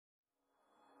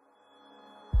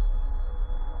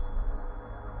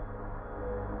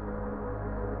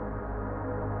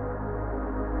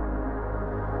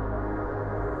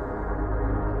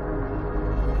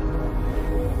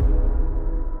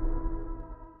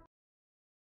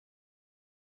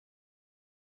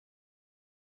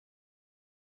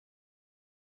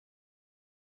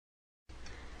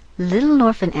Little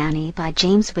Orphan Annie by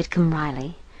James Whitcomb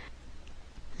Riley.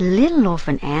 Little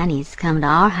Orphan Annie's come to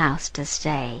our house to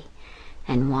stay,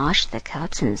 and wash the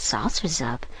cups and saucers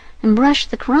up, and brush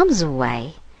the crumbs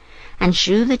away, and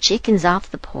shoo the chickens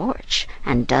off the porch,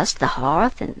 and dust the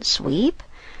hearth, and sweep,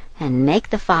 and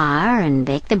make the fire, and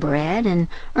bake the bread, and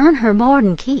earn her board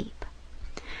and keep.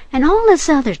 And all us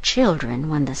other children,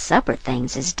 when the supper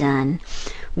things is done,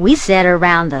 we set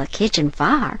around the kitchen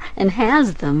fire and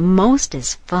has the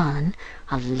mostest fun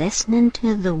a-listening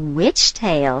to the witch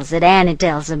tales that Annie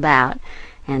tells about,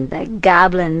 and the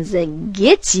goblins that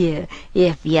gets you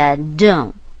if you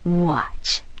don't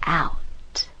watch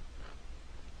out.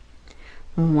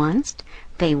 Onct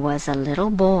they was a little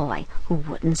boy who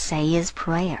wouldn't say his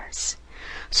prayers,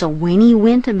 so when he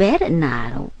went to bed at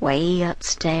night away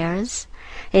upstairs,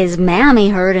 his mammy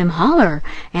heard him holler,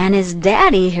 and his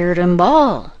daddy heard him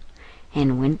bawl,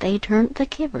 and when they turned the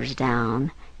kivers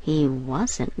down, he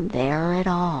wasn't there at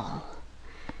all.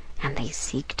 And they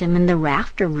seeked him in the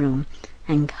rafter room,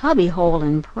 and cubby-hole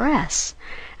and press,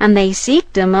 and they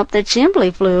seeked him up the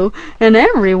chimbley flue, and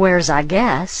everywheres, I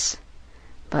guess.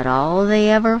 But all they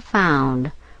ever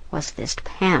found was this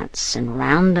pants and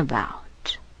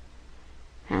roundabout,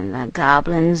 and the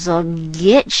goblins'll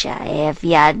get ya if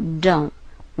ya don't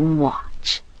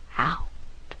watch out.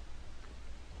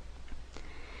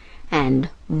 And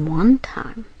one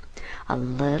time a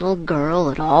little girl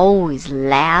would always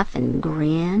laugh and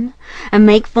grin and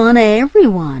make fun of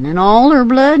everyone and all her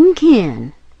blood and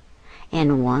kin.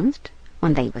 And onct,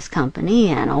 when they was company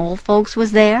and old folks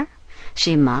was there,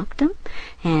 she mocked 'em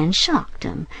and shocked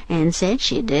 'em and said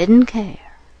she didn't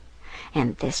care.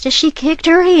 And this as she kicked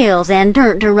her heels and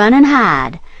turned to run and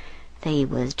hide, they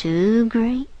was two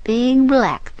great big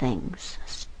black things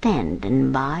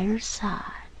standing by her side,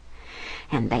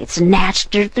 and they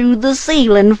snatched her through the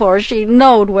ceiling, for she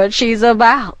knowed what she's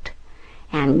about.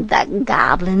 And the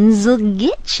goblins'll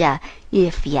get ya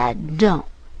if ya don't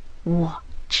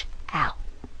watch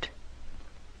out.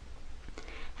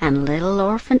 And little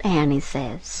Orphan Annie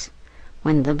says,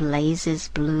 when the blaze is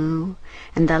blue,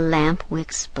 and the lamp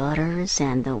wick sputters,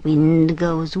 and the wind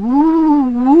goes woo,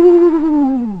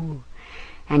 woo,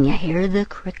 and you hear the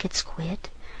crickets quit,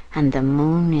 and the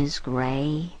moon is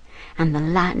gray, and the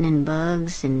lightning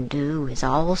bugs and dew is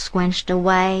all squenched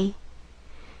away,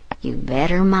 you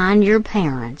better mind your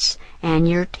parents and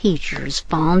your teachers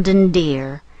fond and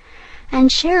dear,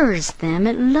 and cherish them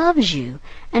that loves you,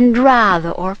 and dry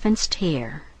the orphan's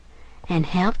tear, and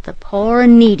help the poor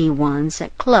and needy ones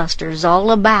that clusters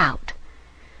all about,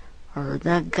 or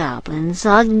the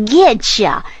goblins'll get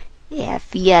ya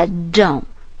if ya don't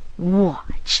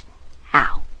watch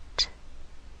out.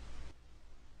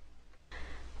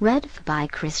 Read by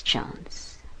Chris Jones.